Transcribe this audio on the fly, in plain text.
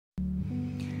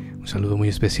Un saludo muy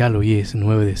especial. Hoy es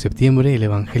 9 de septiembre. El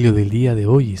evangelio del día de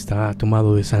hoy está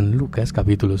tomado de San Lucas,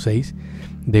 capítulo 6,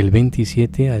 del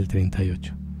 27 al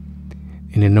 38.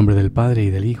 En el nombre del Padre, y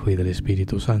del Hijo, y del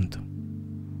Espíritu Santo.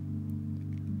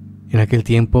 En aquel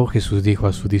tiempo Jesús dijo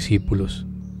a sus discípulos: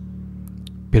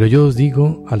 Pero yo os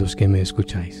digo a los que me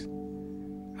escucháis,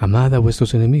 amad a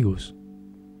vuestros enemigos,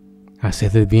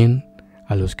 haced el bien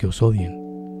a los que os odien,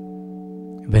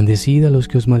 bendecid a los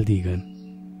que os maldigan,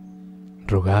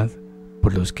 rogad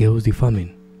por los que os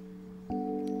difamen.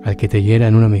 Al que te hiera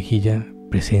en una mejilla,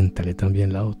 preséntale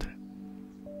también la otra.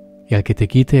 Y al que te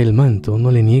quite el manto, no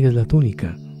le niegues la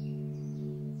túnica.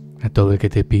 A todo el que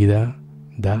te pida,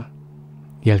 da,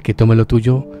 y al que tome lo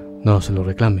tuyo, no se lo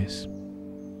reclames.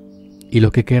 Y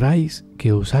lo que queráis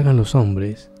que os hagan los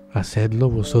hombres, hacedlo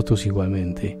vosotros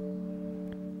igualmente.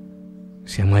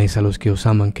 Si amáis a los que os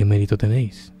aman, ¿qué mérito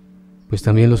tenéis? Pues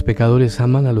también los pecadores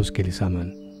aman a los que les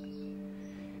aman.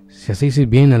 Si hacéis el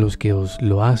bien a los que os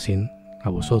lo hacen, a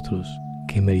vosotros,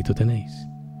 ¿qué mérito tenéis?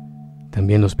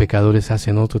 También los pecadores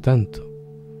hacen otro tanto.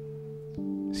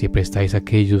 Si prestáis a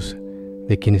aquellos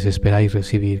de quienes esperáis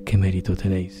recibir, ¿qué mérito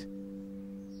tenéis?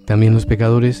 También los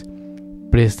pecadores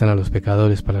prestan a los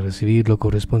pecadores para recibir lo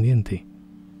correspondiente.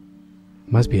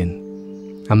 Más bien,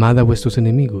 amad a vuestros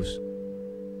enemigos,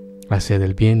 haced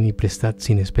el bien y prestad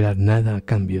sin esperar nada a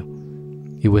cambio,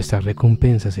 y vuestra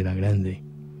recompensa será grande.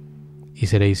 Y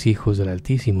seréis hijos del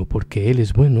Altísimo, porque Él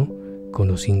es bueno con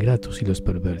los ingratos y los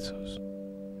perversos.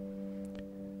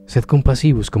 Sed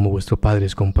compasivos como vuestro Padre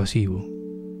es compasivo.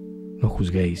 No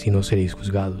juzguéis y no seréis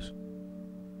juzgados.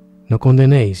 No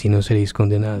condenéis y no seréis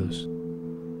condenados.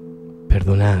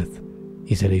 Perdonad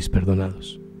y seréis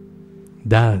perdonados.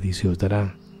 Dad y se os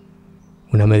dará.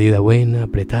 Una medida buena,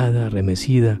 apretada,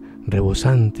 remecida,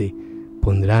 rebosante,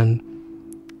 pondrán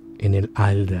en el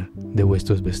alda de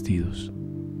vuestros vestidos.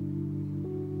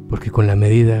 Porque con la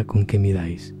medida con que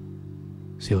midáis,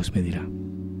 se os medirá.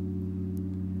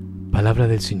 Palabra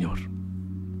del Señor.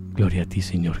 Gloria a ti,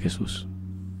 Señor Jesús.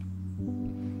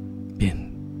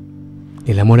 Bien,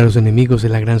 el amor a los enemigos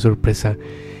es la gran sorpresa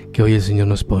que hoy el Señor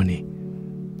nos pone.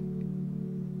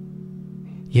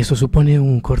 Y eso supone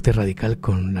un corte radical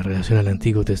con la relación al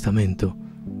Antiguo Testamento,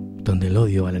 donde el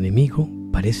odio al enemigo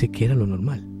parece que era lo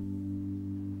normal.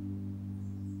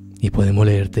 Y podemos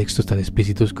leer textos tan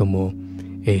explícitos como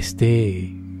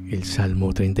el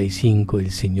Salmo 35, el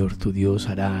Señor tu Dios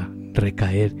hará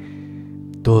recaer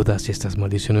todas estas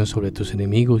maldiciones sobre tus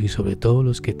enemigos y sobre todos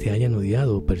los que te hayan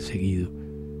odiado o perseguido.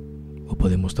 O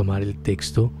podemos tomar el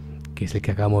texto que es el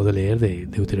que acabamos de leer de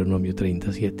Deuteronomio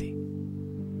 37.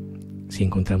 Si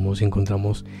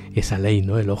encontramos esa ley,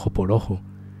 ¿no? El ojo por ojo.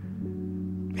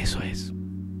 Eso es.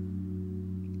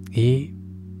 Y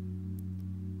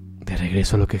de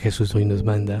regreso a lo que Jesús hoy nos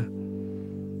manda,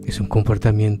 es un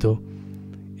comportamiento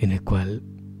en el cual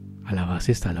a la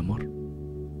base está el amor.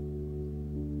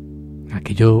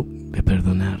 Aquello de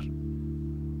perdonar.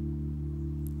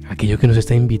 Aquello que nos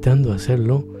está invitando a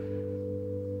hacerlo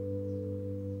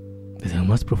desde lo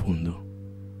más profundo.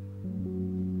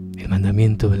 El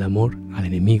mandamiento del amor al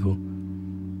enemigo.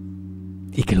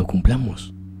 Y que lo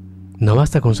cumplamos. No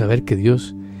basta con saber que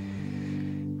Dios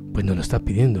pues nos lo está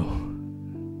pidiendo,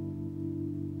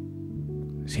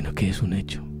 sino que es un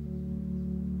hecho.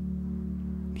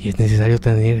 Y es necesario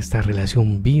tener esta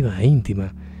relación viva e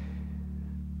íntima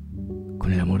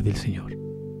con el amor del Señor.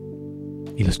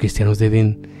 Y los cristianos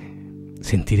deben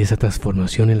sentir esa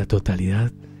transformación en la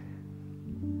totalidad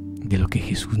de lo que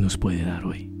Jesús nos puede dar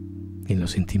hoy. En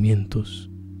los sentimientos,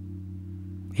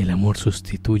 el amor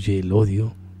sustituye el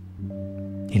odio.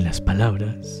 En las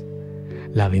palabras,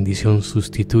 la bendición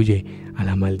sustituye a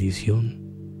la maldición.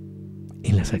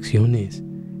 En las acciones,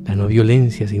 la no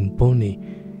violencia se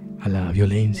impone a la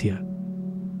violencia.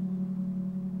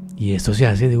 Y esto se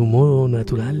hace de un modo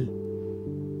natural.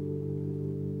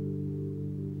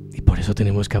 Y por eso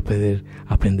tenemos que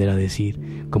aprender a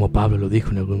decir, como Pablo lo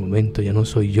dijo en algún momento: ya no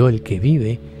soy yo el que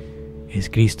vive, es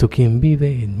Cristo quien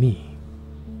vive en mí.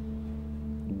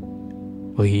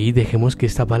 Hoy dejemos que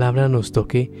esta palabra nos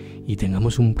toque y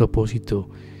tengamos un propósito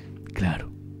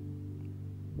claro.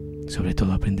 Sobre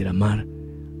todo aprender a amar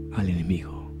al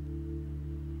enemigo.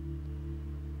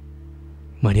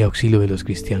 María, auxilio de los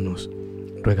cristianos,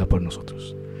 ruega por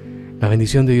nosotros. La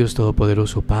bendición de Dios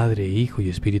Todopoderoso, Padre, Hijo y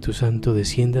Espíritu Santo,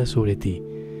 descienda sobre ti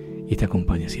y te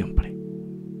acompañe siempre.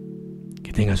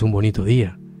 Que tengas un bonito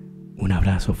día. Un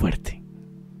abrazo fuerte.